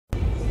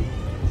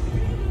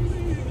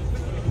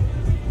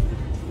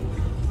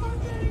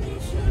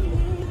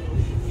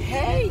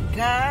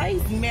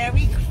guys,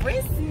 Merry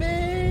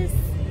Christmas.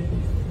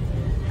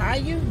 How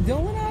you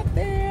doing out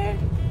there?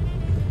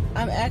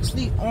 I'm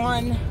actually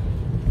on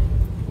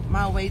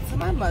my way to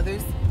my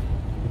mother's.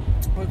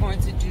 We're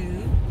going to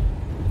do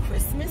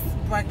Christmas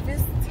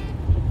breakfast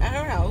at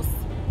her house.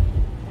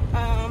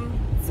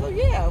 So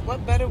yeah,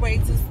 what better way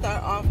to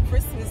start off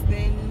Christmas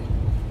than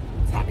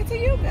talking to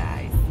you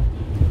guys?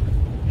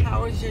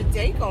 How is your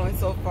day going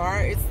so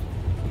far? It's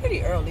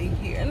pretty early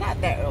here. Not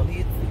that early.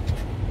 It's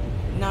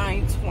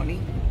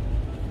 9:20.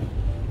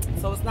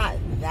 So it's not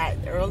that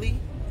early,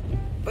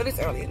 but it's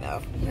early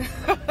enough.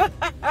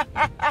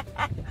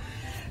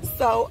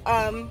 So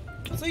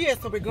yeah,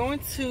 so we're going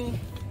to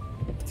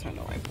turn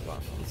the lights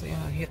off so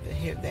y'all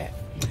hear that.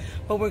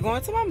 But we're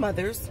going to my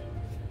mother's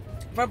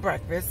for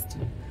breakfast,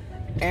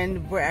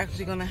 and we're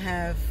actually gonna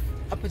have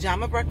a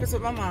pajama breakfast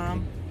with my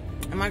mom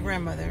and my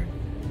grandmother,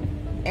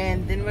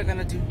 and then we're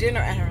gonna do dinner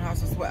at her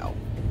house as well.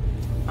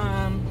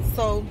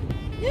 So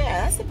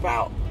yeah, that's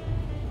about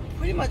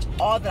pretty much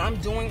all that I'm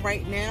doing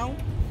right now.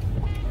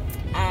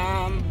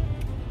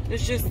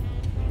 It's just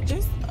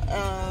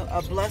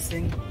a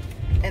blessing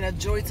and a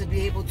joy to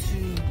be able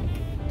to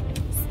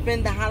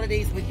spend the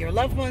holidays with your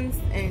loved ones,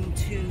 and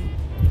to,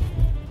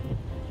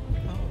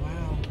 oh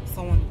wow,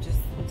 someone just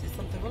did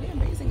something really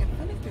amazing in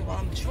front of me while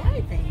I'm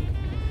driving.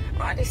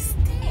 I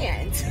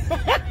understand.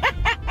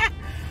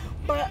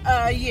 But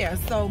yeah,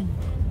 so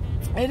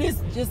it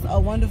is just a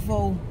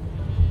wonderful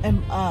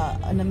and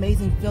an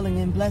amazing feeling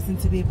and blessing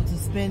to be able to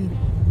spend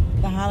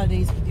the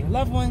holidays with your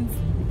loved ones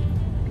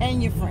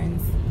and your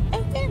friends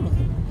and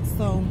family.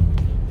 So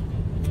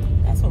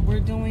that's what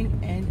we're doing,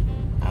 and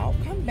I'll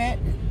come back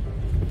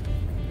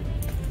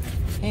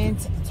and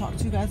talk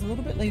to you guys a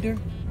little bit later.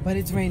 But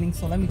it's raining,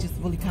 so let me just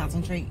really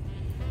concentrate,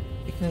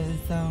 because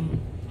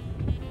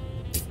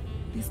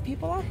these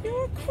people out here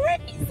are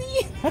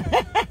crazy.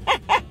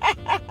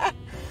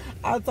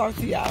 I'll talk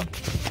to y'all.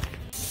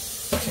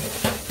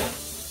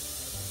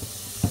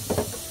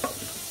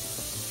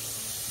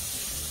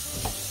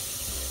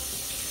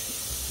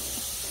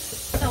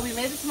 So we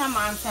made it to my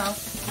mom's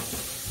house.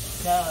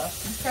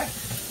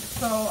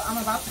 So I'm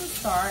about to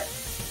start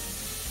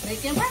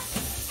making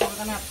breakfast. So we're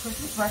gonna have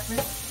Christmas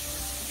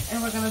breakfast,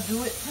 and we're gonna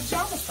do it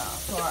pajama style.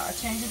 So I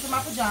changed into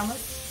my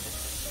pajamas,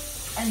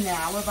 and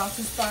now we're about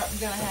to start.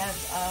 We're gonna have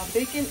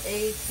bacon,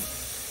 eggs,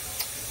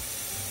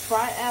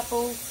 fried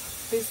apples,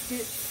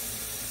 biscuits,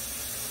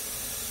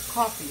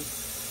 coffee.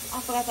 I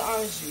forgot the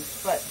orange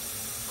juice, but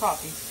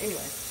coffee.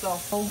 Anyway, so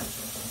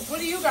what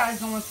are you guys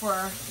doing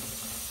for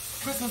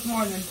Christmas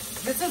morning?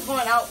 This is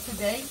going out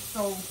today,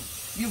 so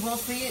you will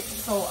see it.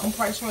 So I'm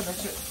quite sure that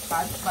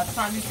by the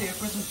time you see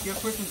your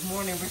Christmas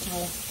morning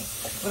ritual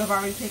would have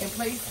already taken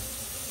place.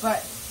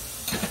 But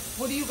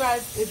what do you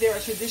guys, is there a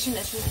tradition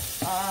that you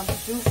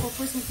do for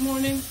Christmas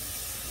morning?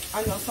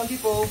 I know some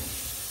people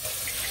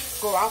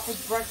go out for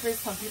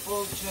breakfast. Some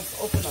people just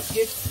open up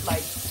gifts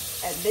like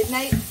at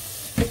midnight.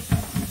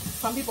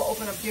 Some people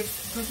open up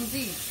gifts Christmas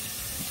Eve.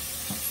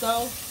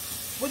 So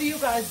what do you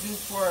guys do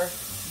for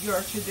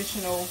your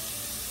traditional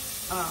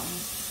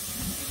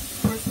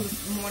Christmas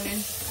morning,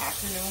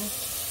 afternoon?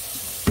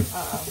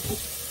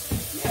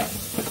 Yeah,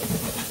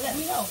 let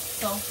me know.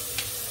 So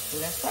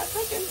let's start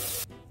cooking.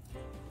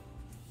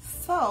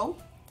 So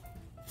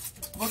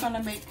we're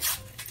gonna we'll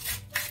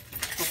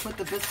put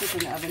the biscuits in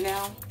the oven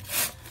now.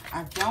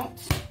 I don't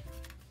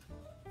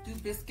do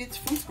biscuits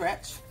from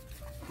scratch.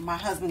 My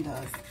husband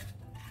does.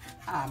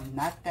 I'm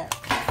not that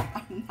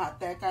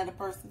kind of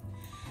person.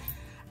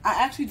 I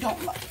actually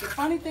don't like. The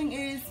funny thing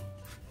is,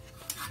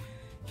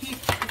 his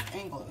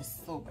angle is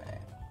so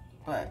bad,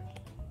 but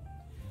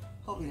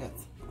hopefully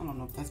that's, I don't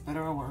know if that's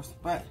better or worse,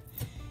 but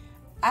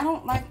I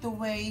don't like the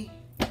way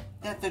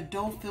that the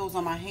dough feels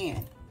on my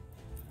hand.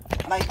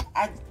 Like,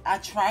 I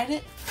tried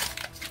it,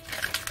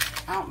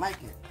 I don't like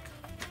it.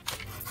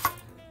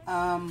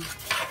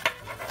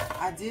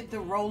 I did the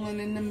rolling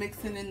and the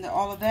mixing and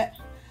all of that.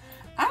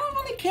 I don't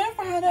really care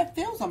for how that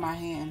feels on my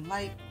hand.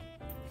 Like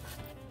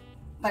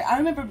I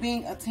remember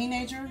being a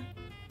teenager,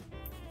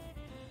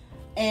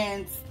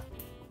 and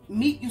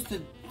meat used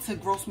to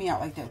gross me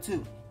out like that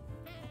too.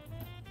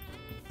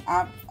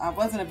 I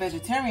wasn't a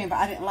vegetarian, but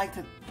I didn't like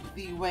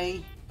the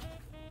way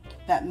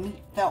that meat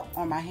felt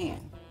on my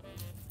hand.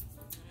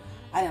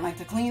 I didn't like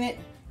to clean it.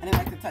 I didn't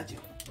like to touch it.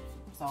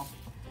 So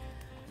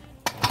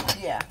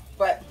yeah,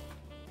 but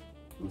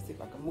let me see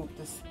if I can move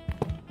this.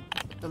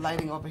 The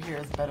lighting over here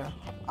is better.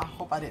 I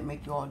hope I didn't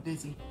make you all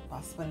dizzy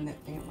by spinning that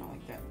thing around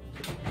like that.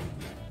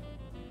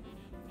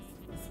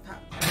 Let's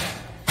pop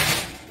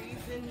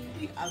these in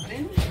the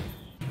oven.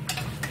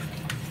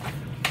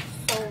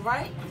 So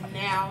right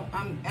now, I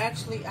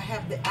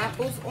have the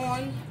apples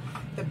on,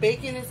 the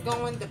bacon is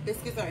going, the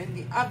biscuits are in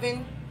the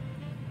oven.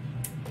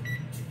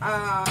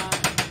 I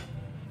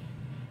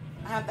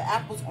have the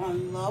apples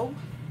on low,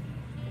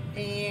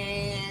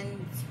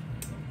 and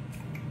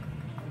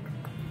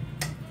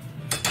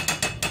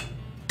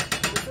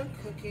those are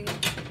cooking.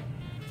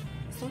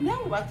 So now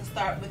we're about to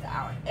start with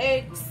our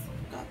eggs.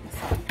 Got my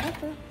salt and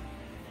pepper.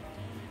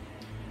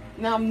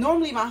 Now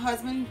normally my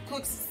husband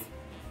cooks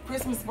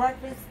Christmas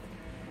breakfast,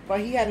 but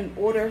he had an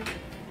order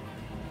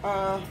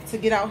to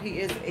get out. He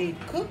is a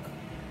cook,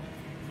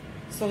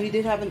 so he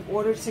did have an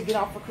order to get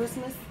out for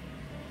Christmas.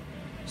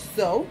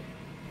 So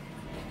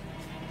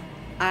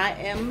I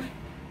am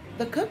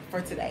the cook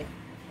for today.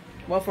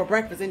 Well, for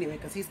breakfast anyway,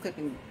 because he's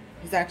cooking.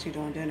 He's actually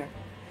doing dinner.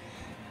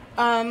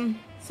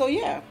 So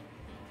yeah.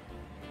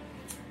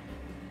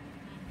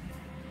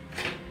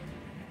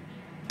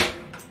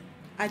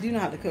 I do know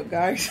how to cook,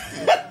 guys.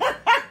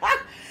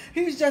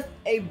 He's just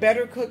a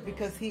better cook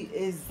because he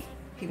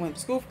went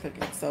to school for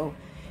cooking, so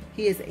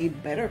he is a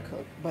better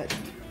cook. But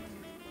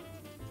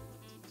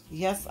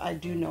yes, I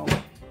do know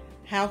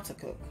how to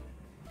cook.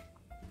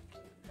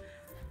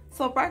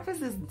 So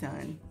breakfast is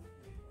done,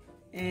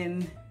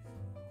 and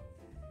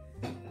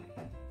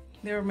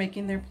they're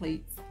making their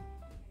plates,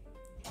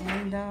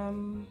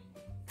 and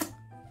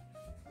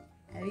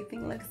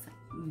everything looks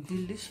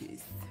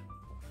delicious.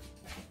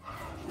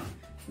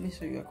 Let me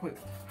show you a quick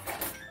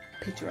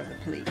picture of the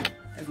plate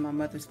as my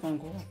mother's phone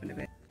go off in the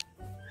back.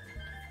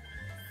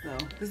 So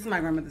this is my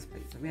grandmother's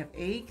plate. So we have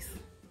eggs,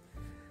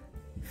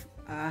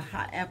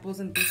 hot apples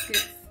and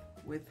biscuits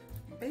with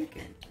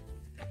bacon.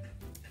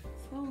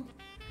 So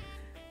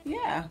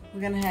yeah,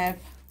 we're gonna have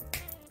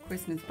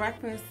Christmas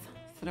breakfast,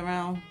 sit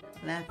around,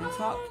 laugh and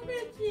talk.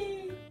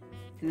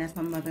 And that's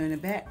my mother in the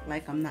back,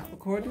 like I'm not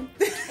recording.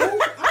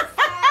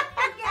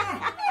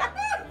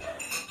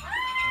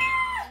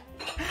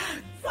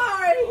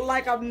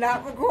 Like I'm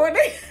not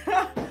recording.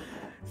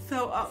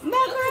 So no,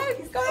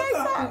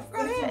 go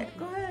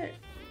ahead.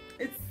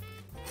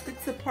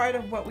 It's a part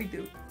of what we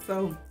do.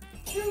 So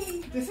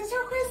this is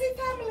our crazy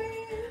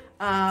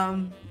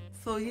family.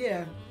 So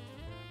yeah,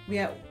 we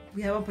have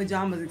on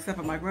pajamas except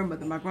for my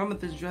grandmother. My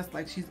grandmother's dressed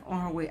like she's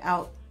on her way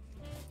out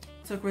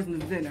to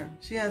Christmas dinner.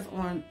 She has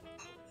on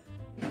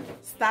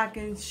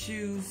stockings,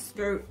 shoes,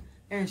 skirt,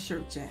 and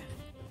shirt jacket.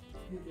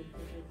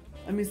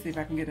 Let me see if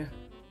I can get a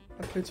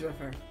picture of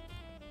her.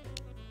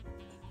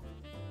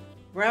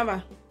 Grandma,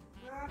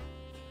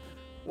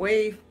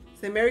 wave.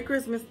 Say Merry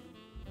Christmas.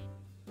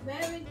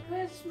 Merry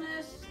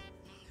Christmas.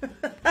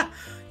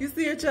 You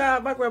see her,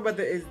 child? My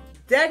grandmother is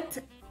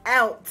decked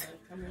out.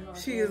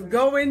 She is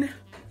going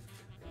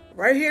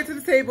right here to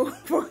the table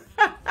for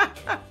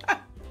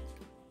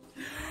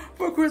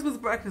Christmas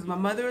breakfast. My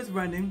mother is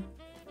running.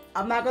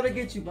 I'm not gonna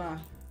get you, Ma.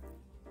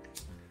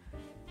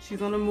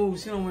 She's on the move.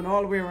 She done went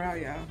all the way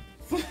around, y'all.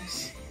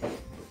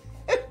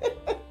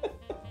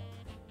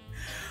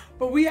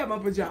 But we have my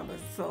pajamas,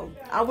 so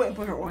I wouldn't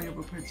put her on here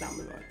with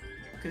pajamas on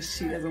because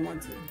she doesn't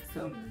want to.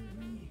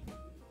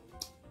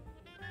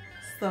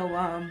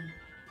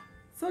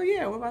 So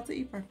yeah, we're about to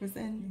eat breakfast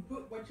and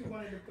put what you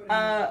wanted to put in.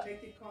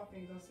 Take your coffee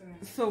and go sit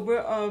down. So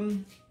we're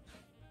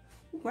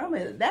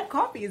well, that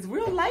coffee is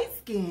real light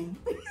skin.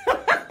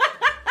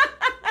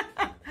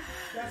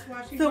 That's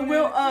why she's so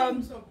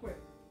so quick.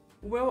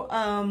 We'll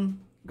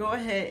go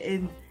ahead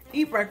and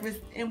eat breakfast,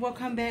 and we'll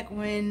come back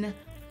when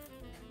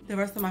the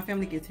rest of my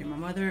family gets here. My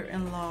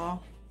mother-in-law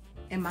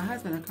and my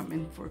husband are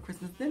coming for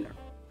Christmas dinner.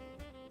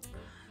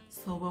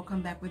 So we'll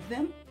come back with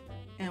them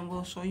and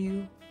we'll show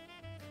you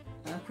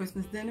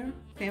Christmas dinner,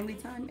 family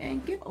time,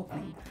 and gift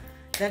opening.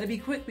 That'll be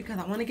quick because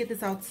I want to get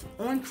this out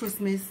on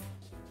Christmas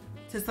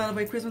to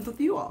celebrate Christmas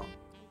with you all.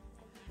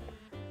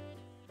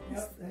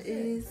 Yep, that's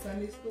is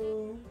Sunday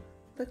school.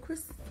 The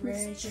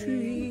Christmas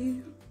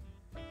tree.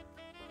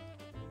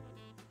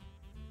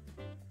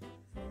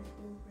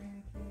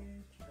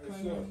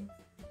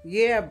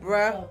 Yeah,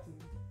 bruh.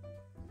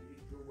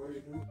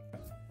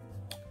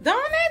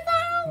 Don't it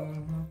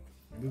though?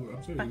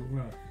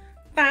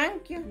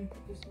 Thank you.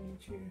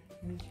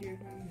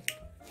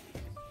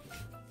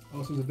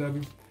 Oh, Sister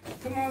Debbie.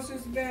 Come on,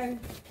 Sister Debbie.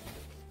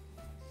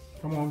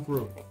 Come on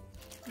through.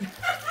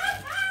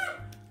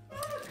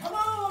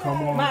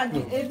 Come on. Ma,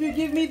 if you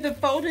give me the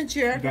folding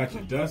chair. You got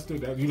your duster.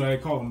 You know they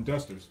call them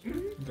dusters.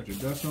 You got your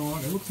duster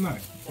on. It looks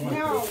nice.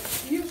 No,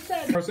 you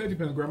said. Her safety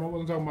pins, Grandma. I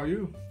wasn't talking about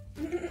you.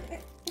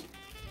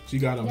 She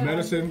got a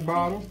medicine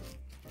bottle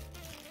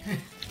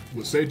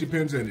with safety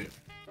pins in it.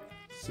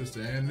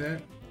 Sister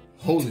Annette,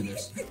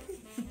 holiness.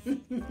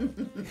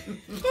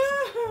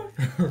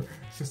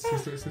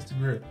 Sister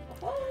Grit,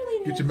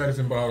 get your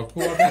medicine bottle.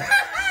 Pull up that.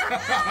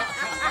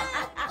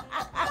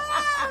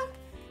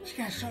 She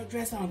got a short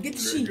dress on. Get the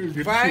sheet.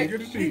 Get right?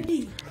 the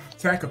sheet.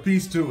 Tack a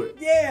piece to it.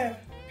 Yeah.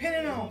 Pin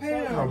it on. Pin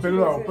it on. Put it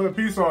on. Put a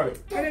piece on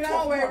it. Pin it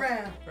all the way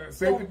around.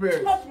 Safety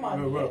pin.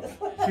 Look.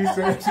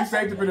 She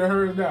safety pin in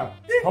hers now.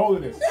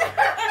 Holiness.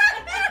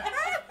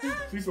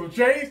 She's so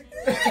chased.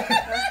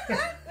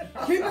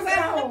 Keep us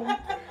at home.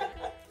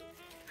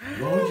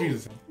 Lord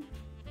Jesus.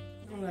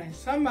 I'm like,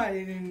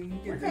 somebody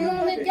didn't get You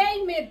only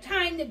gave me a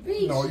tiny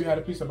piece. No, you had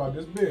a piece about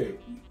this big.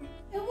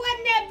 It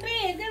wasn't that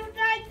big. It was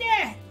like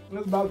that. It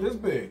was about this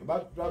big.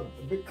 About a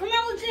big.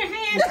 Close your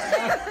hands.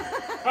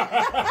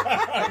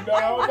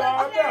 No.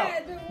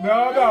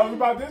 It was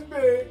about this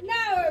big. No,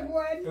 it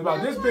wasn't. It was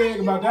about this big,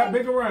 about that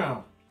big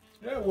around.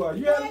 Yeah, well,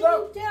 you had it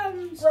up. You tell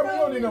them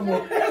Grandma, you don't need no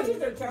more.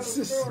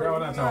 Girl,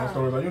 not telling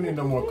stories. Like, you need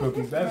no more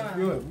cookies. That's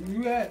good.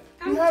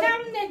 I'm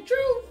telling the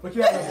truth. But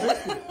you had a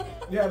biscuit.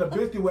 You had a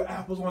biscuit with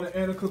apples on it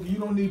and a cookie. You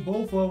don't need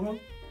both of them.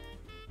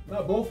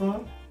 Not both of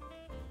them.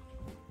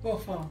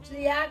 Both of them.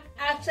 See, I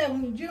said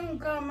when June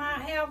come, I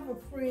have a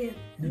friend.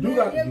 You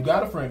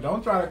got a friend.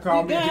 Don't try to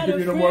call me to give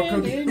you no more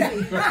cookies.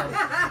 Don't try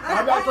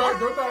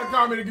to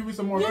call me to give you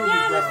some more cookies.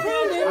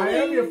 I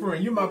am your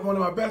friend. You're one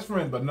of my best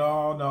friends. But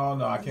no,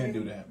 I can't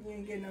do that. You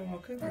ain't getting no more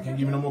cookies. I can't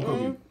give you no more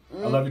cookies.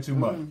 I love you too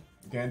much. You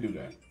can't do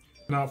that.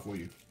 Not for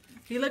you.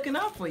 He looking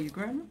out for you,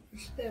 Grandma.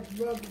 Step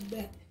brother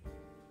that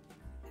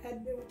I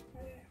do.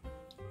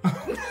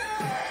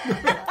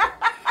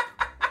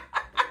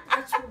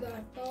 That's what I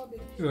thought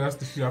it was. That's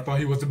the shit. I thought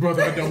he was the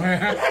brother I don't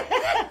have.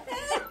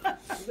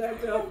 That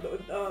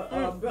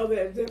brother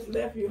that just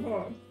left you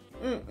home.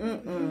 I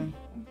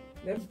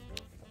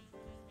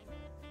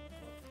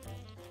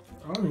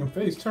don't even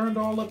face turned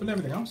all up and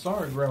everything. I'm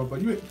sorry, Grandma,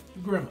 but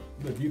Grandma,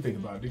 look, you think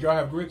about it. Did y'all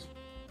have grits?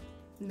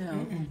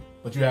 No.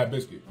 But you had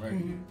biscuit, right?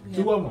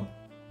 Two of them.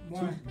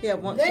 One. Yeah,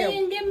 one. They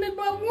didn't give me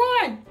but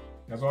one.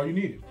 That's all you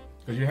needed.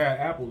 Because you had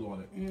apples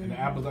on it. And the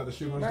apples got the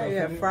sugar and stuff Right, in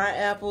yeah, it. fried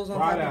apples on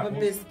top of a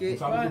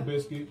biscuit. On top of a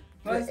biscuit.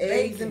 With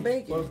eggs and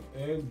bacon. Plus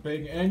eggs,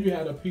 bacon. And you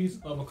had a piece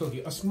of a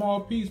cookie. A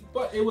small piece,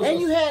 but it was And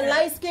you had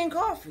light skin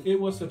coffee. it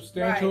was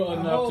substantial Right,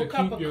 a enough whole to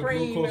cup keep of your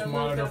cream glucose and a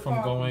monitor little from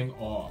coffee. going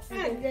off.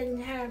 I didn't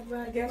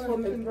have Guess what,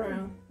 Miss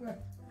Brown? I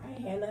ain't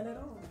had none at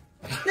all.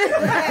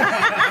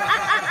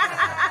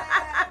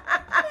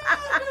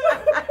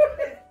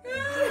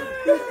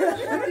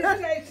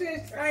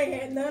 I ain't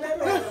had none at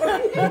all.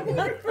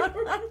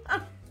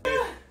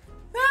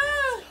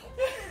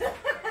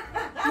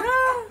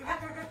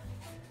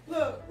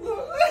 Look.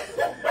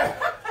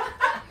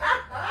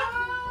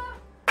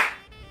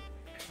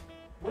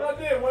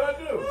 What I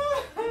do?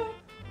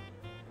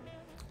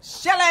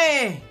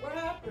 Shelly! What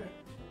happened?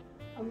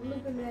 I'm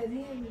looking at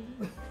him.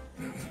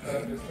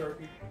 This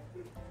turkey.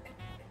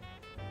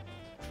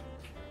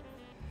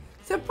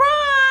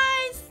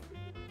 Surprise!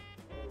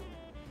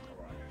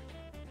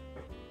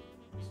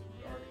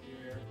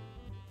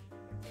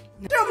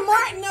 Throw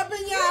Martin up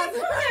in y'all.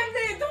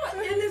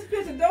 In this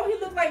picture, don't he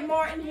look like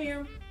Martin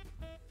here?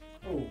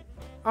 Oh.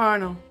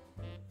 Arnold.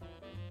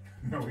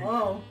 No, he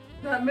Oh.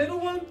 That middle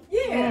one?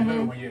 Yeah.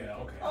 no, yeah,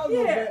 okay. A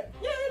little Yeah. bit.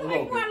 Yeah, it's A like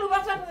little Martin. I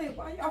was trying to say,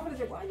 why you got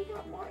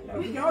Martin? Y'all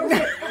named Martin.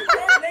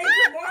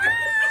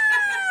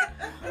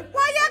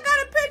 Why y'all got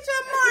a picture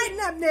of Martin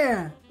up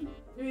there?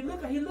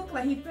 He looked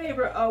like he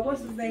favored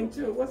what's his name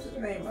too? What's his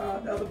name?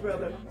 The other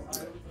brother.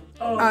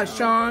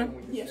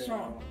 Sean. Yeah,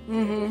 Sean.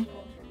 Mm-hmm.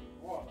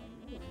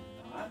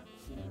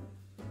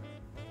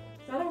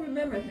 I don't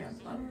remember him.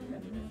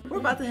 We're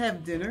about to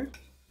have dinner.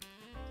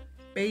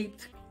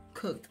 Baked,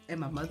 cooked, and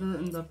my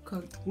mother-in-law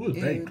cooked. Who is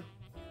and baked?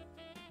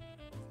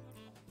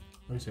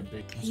 Oh, you said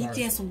baked. I'm He sorry.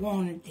 just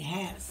wanted to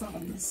have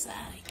something to say.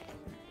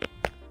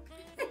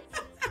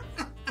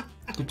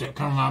 Get that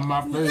coming out of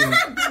my face.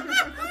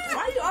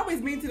 Why you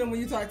always mean to them when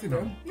you talk to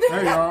them?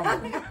 Hey, y'all.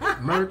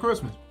 Merry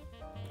Christmas.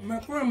 My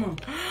grandma.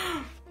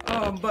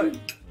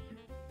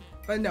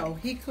 But no,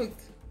 he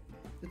cooked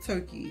the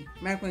turkey,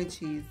 macaroni and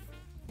cheese,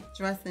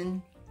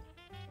 dressing,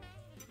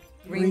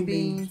 green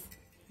beans,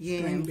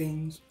 yams. Green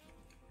beans.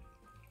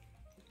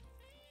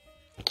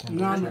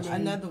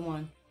 Another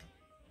one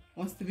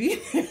wants to be.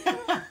 And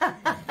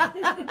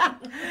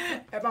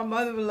my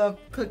mother-in-law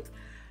cooked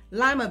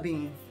lima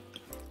beans.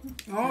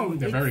 Oh,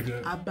 They're very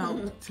good.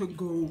 About to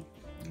go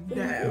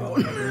down. Oh,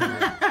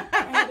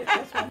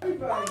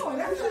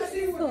 that's what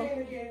she was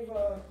gave.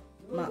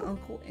 My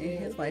uncle and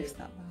his wife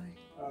stopped by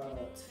to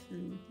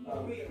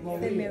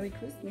say Merry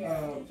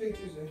Christmas.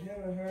 Pictures of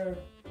him and her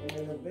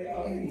and the baby.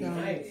 And,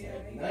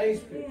 Nice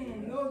picture.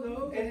 And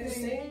the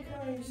same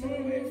kind you see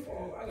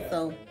before.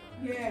 So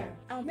Yeah.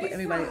 I'll put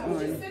everybody on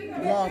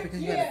vlog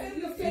because you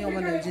don't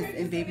want to just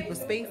invade people's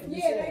space.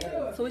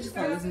 So we just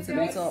want to listen to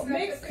them talk.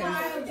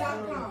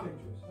 Because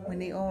when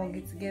they all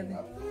get together,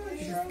 it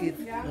just gets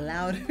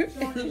louder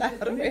and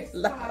louder and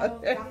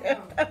louder.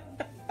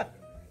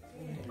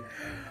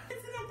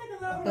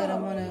 But I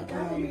want to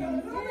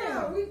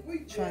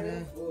try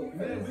to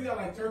We got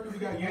like turkey, we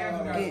got yams,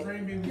 we got Get-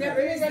 green beans.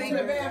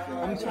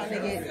 I'm trying to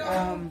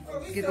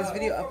get this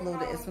video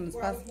uploaded as soon as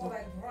possible.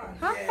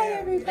 Hi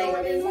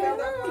everybody.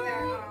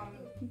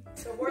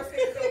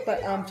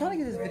 But I'm trying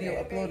to get this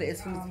video uploaded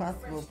as soon as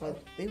possible, but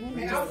they want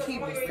to just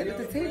keep sitting at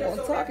the table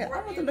and talking. I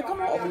want them to come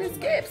and open this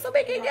gift so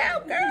they can get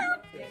out, girl.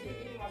 Yeah.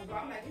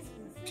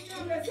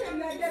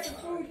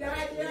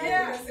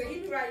 He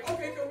be like,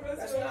 okay,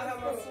 that's not how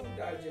my food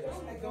digests.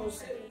 It goes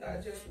sit and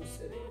digest and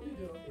sit.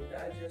 It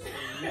digests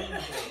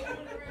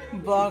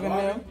and Vlogging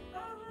them.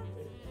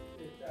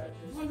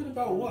 Vlogging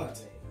about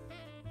what?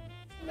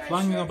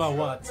 Vlogging about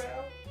what?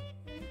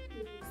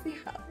 See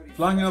how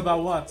Vlogging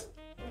about what?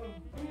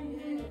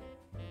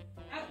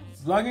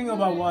 Vlogging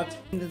about what?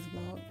 in this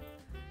vlog.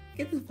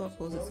 Get this vlog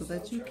posted so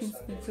that you can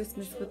spend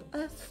Christmas with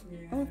us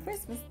on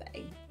Christmas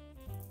Day.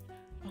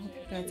 I hope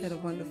you guys had a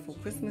wonderful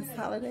Christmas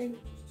holiday.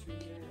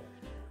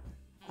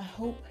 I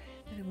hope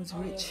that it was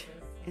rich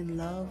in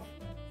love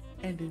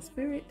and in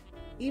spirit,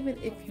 even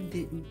if you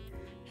didn't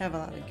have a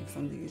lot of gifts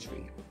under your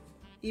tree.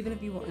 Even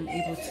if you were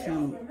unable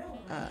to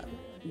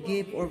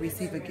give or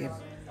receive a gift,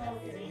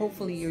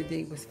 hopefully your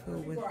day was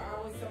filled with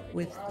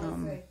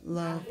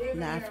love,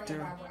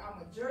 laughter,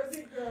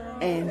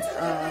 and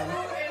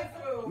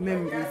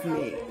memories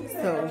made.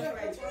 So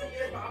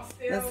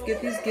let's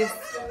get these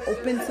gifts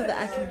open so that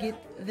I can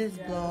get this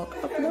vlog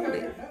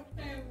uploaded.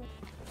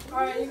 All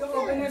right, you gonna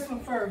open this one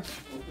first.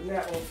 Open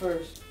that one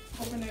first.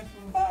 Open that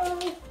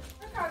one.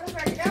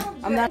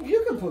 I'm not.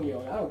 You can put me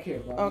on. I don't care,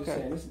 bro. I'm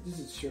Okay. just saying, this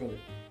is Shirley.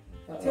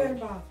 Tear the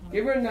box.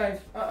 Give her a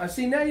knife.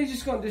 See, now you're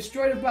just gonna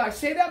destroy the box.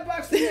 Save that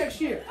box for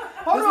next year.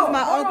 This is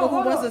my uncle who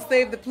wants to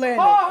save the planet.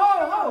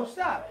 Hold,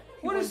 stop.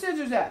 Where the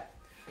scissors at?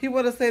 He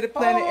wants to save the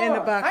planet and the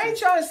box. I ain't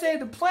trying to save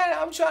the planet.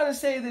 I'm trying to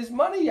save this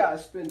money y'all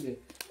spending.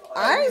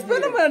 I ain't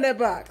spending money on that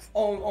box.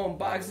 On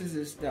boxes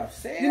and stuff.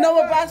 Save You know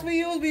what box we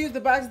use? We used the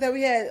boxes that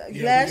we had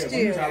last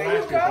year.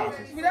 There you go.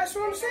 That's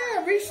what I'm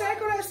saying.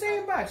 Recycle that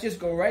same box. Just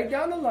go right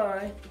down the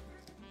line.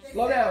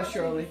 Slow down,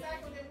 Shirley.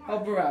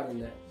 Help her out in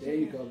that. There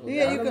you go. Go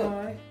down the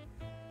line.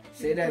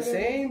 Say that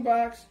same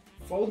box.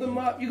 Fold them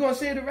up. You gonna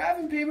say the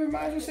wrapping paper?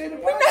 Might as well say the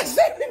box. We're not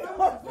saving them.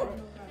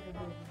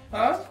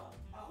 Huh?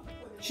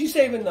 She's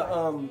saving the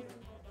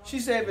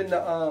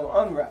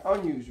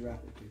unused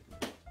wrapping paper.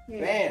 Yeah.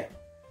 Bam.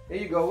 There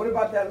you go. What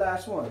about that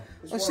last one?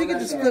 Well, she can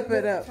just flip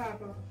it up.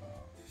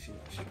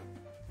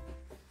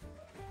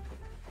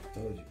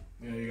 Told you.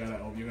 Yeah, you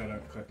gotta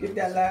cut. Get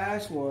that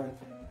last one.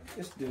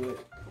 Let's do it.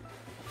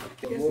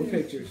 Get more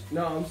pictures.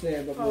 No, I'm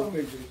saying but more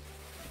pictures.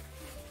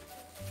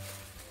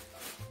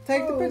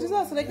 Take the pictures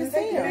out so they can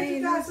see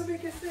them. So we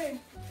can see.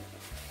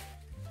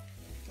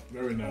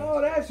 Very nice.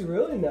 Oh, that's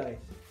really nice.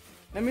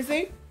 Let me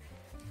see.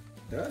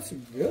 That's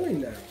really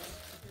nice.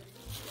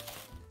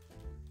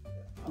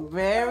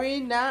 Very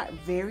not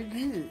very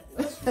good.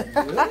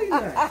 Really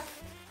nice.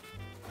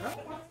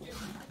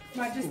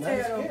 Ma, just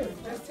tear it open.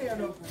 Just tear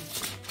it open.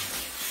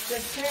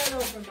 Just tear it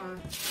open, Ma.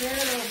 Tear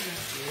it open.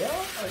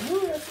 Yeah, I knew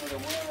that's what it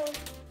was.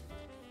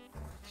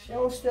 She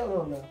don't still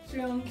don't know. She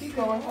don't keep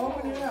going.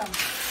 Open it up.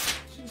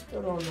 She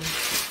still don't know.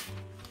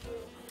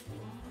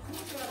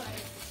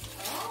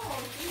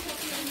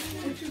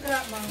 What you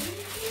got, Mom?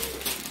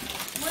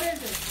 What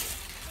is it?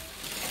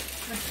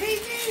 A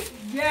TV?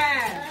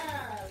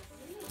 Yeah.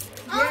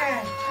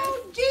 Yeah.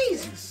 Oh,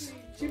 Jesus.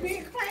 She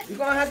being classy. You're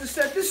gonna have to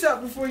set this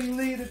up before you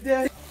leave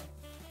today.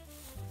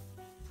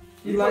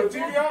 You like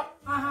TV up?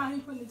 He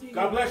put the TV.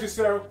 God bless you,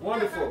 sir.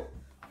 Wonderful.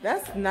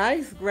 That's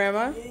nice,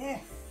 Grandma.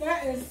 Yes.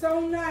 That is so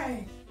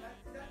nice.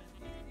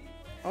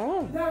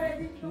 Oh, No, that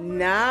be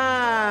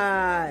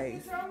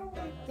nice.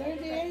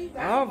 38.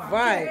 All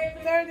right.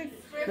 30.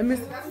 Let me.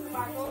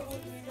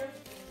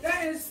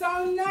 That is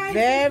so nice.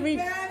 Very,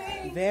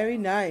 Daddy. very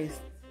nice.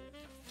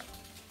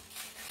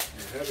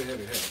 Heavy,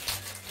 heavy, heavy.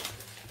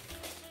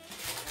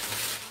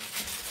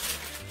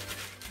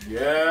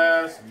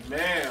 Yes,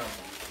 ma'am.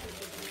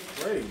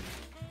 Praise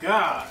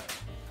God.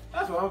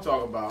 That's what I'm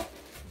talking about.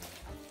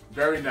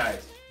 Very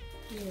nice.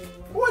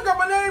 Boy, got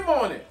my name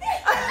on it.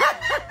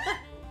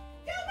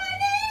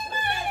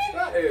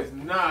 That is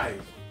nice.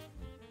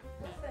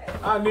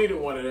 I needed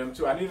one of them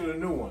too. I needed a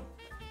new one.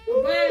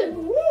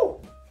 Woo!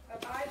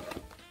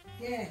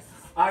 Yes.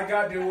 I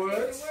got the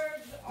words.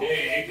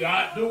 They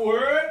got the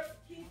word.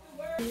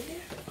 I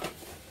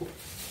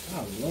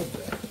love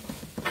that.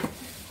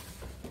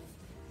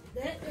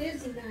 That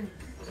is nice.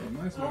 It's a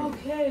nice one.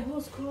 Okay,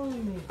 who's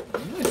calling me?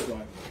 Nice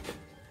one.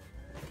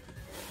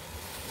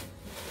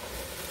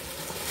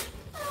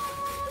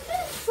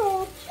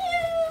 So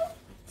cute.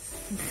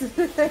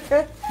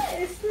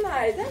 It's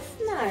nice. That's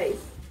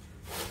nice.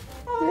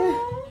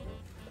 Oh,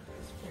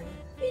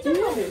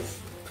 pajamas.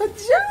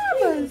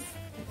 Pajamas.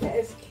 That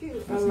is cute. I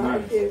That's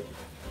like nice. it.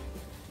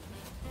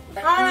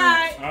 All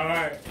right. All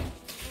right.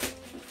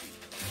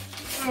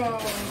 Oh.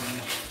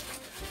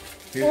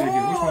 Here's it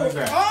again. Which one is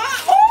that? Oh!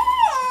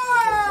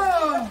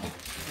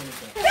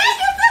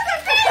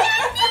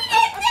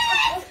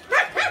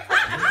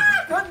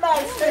 Good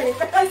night, Steve.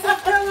 It's a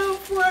pillow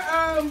for a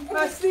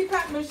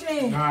CPAP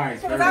machine.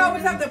 Nice. Because Very I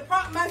always nice. have to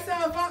prop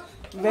myself up.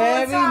 Very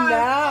all the time.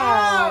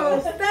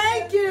 nice. Oh,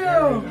 thank you.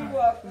 Very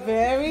nice.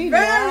 Very Very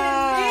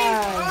nice.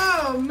 neat.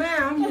 Oh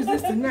man, I'm using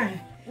this tonight.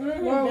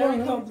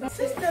 Whoa.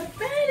 Sister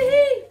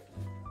Betty.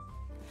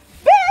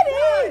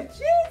 Betty.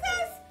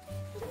 Jesus.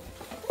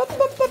 Betty.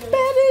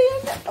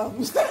 Oh,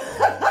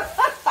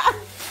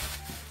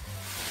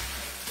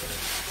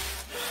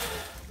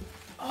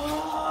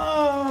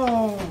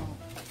 Oh.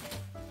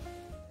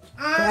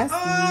 That's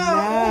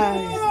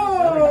nice.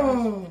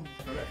 Oh.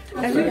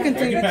 As we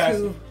continue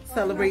to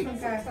celebrate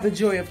the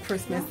joy of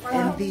Christmas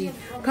and the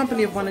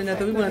company of one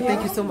another, we want to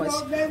thank you so much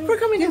for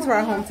coming into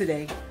our home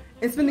today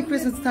and spending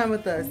Christmas time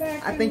with us.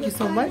 I thank you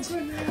so much.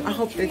 I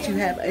hope that you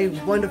have a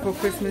wonderful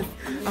Christmas.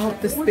 I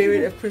hope the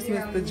spirit of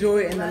Christmas, the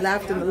joy and the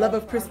laughter and the love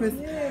of Christmas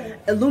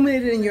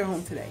illuminated in your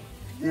home today.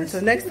 And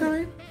until next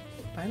time,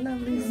 bye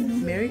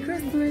lovelies. Merry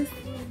Christmas.